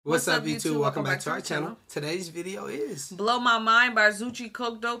What's up, YouTube? Welcome back to our channel. Today's video is Blow My Mind by Zooci,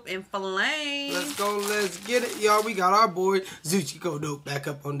 Coke Dope, and Flame. Let's go, let's get it, y'all. We got our boy Zooci, Coke Dope back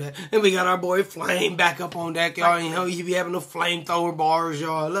up on that. And we got our boy Flame back up on that, y'all. You know, you be having the flamethrower bars,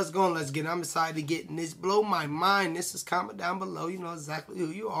 y'all. Let's go and let's get it. I'm excited to get in this. Blow My Mind. This is comment down below. You know exactly who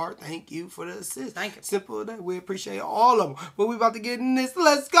you are. Thank you for the assist. Thank you. Simple as that. We appreciate all of them. But we about to get in this.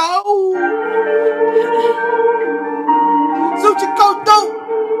 Let's go. Zooci, Coke Dope,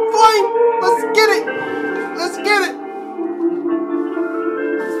 Flame. Let's get it. Let's get it.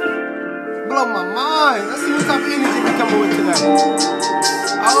 Blow my mind. Let's see what type of energy we coming with today.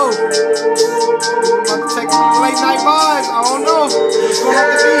 Oh. About to check late night vibes. I don't know. What's going on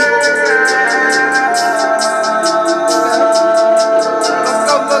the beat? Let's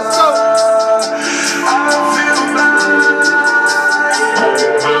go, let's go.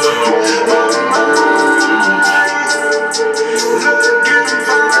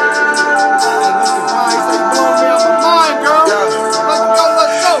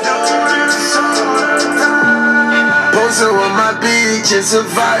 It's a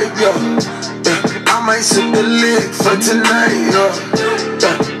vibe, yo. I might sip the lick for tonight, yo.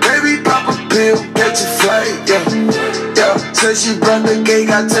 Baby, pop a pill, catch a flight, yo. Said she brought the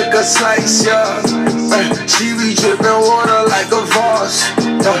cake, I took a slice, yo. She be dripping water like a vase.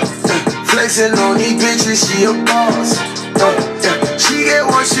 Flexing on these bitches, she a boss. She get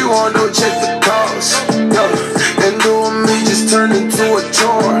what she want, don't check the cost. And doing me just turned into a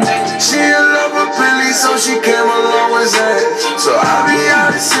chore. She in love with Billy, so she came along with Zach. So I be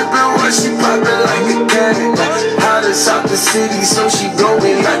out sipping what she poppin' like a cat. Hottest out the city, so she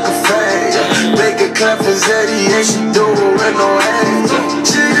blowin' like a fan. Make a clap for Zeddy, and she do it with no hands.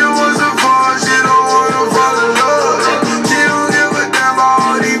 She just wants to fall, she don't wanna fall in love. She don't give a damn about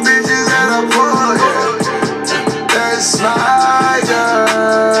all these bitches that I put. That's my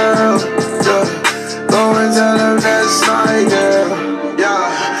girl. Go and tell them that's my girl.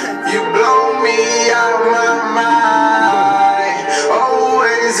 You blow me out my mind.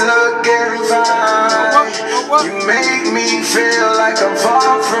 Always looking fine. You make me feel like I'm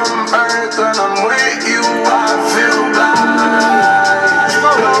far from earth. When I'm with you, I feel blind.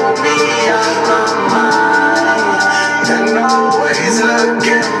 Blow me out my mind. And always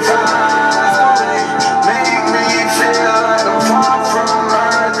looking fine. Make me feel like I'm far from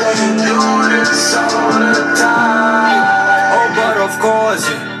earth. Do this all the time. Oh, but of course,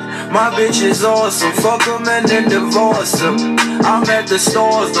 my bitch is awesome. Fuck them and then divorce them. I'm at the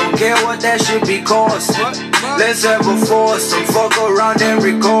stores, don't care what that shit be costing. Let's have a foursome, fuck around and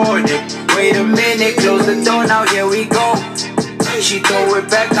record it. Wait a minute, close the door, now here we go. She throw it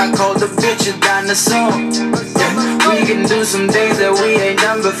back, I call the bitch a dinosaur. We can do some things that we ain't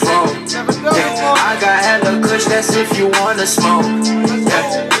done before. I got hella kush, that's if you wanna smoke.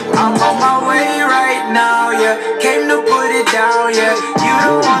 I'm on my way right now, came to put it down, You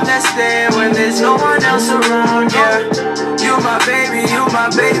don't understand when there's no one else around, You my baby,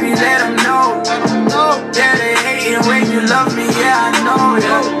 let them know. They hating when you love me, I know,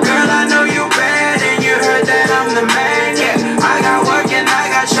 Girl, I know you bad and you heard that I'm the man, I got work and I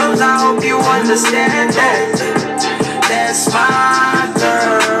got shows, I hope you understand that. That's my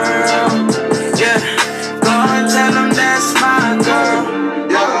girl, Go and tell them that's my girl.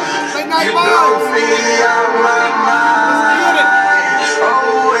 You blow me out my mind.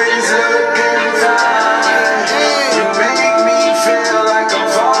 Always looking fine. You make me feel like I'm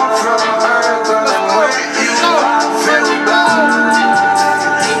far from earth. When I'm with you, I feel blind.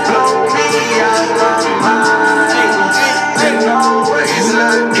 Blow me out my mind. And always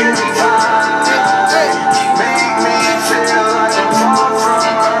looking fine. Make me feel like I'm far from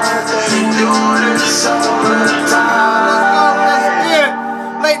earth. Do this all the time.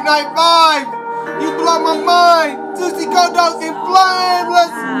 Late night vibe. You blow my mind. Zooci, Coke Dope, and Flame.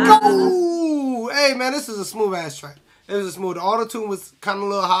 Let's go. Hey, man, this is a smooth ass track. It was a smooth. The auto-tune was kind of a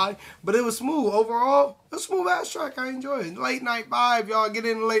little high, but it was smooth. Overall, it was a smooth ass track. I enjoy it. Late night vibe, y'all. Get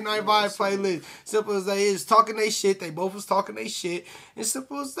in the late night vibe playlist. Simple as that is. Talking they shit. They both was talking they shit. And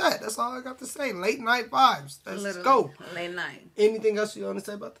simple as that. That's all I got to say. Late night vibes. Let's go. Late night. Anything else you want to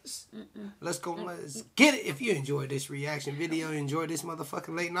say about this? Let's go. Let's get it. If you enjoyed this reaction video, enjoyed this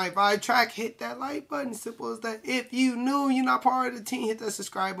motherfucking late night vibe track, hit that like button. Simple as that. If you new, you're not part of the team, hit that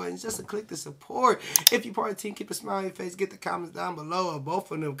subscribe button. Just to click the support. If you're part of the team, keep a smile on your face. Get the comments down below of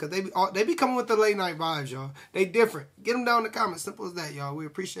both of them, because they be coming with the late night vibes, y'all. They different. Get them down in the comments. Simple as that, y'all. We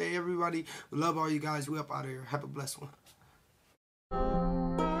appreciate everybody. We love all you guys. We up out of here. Have a blessed one.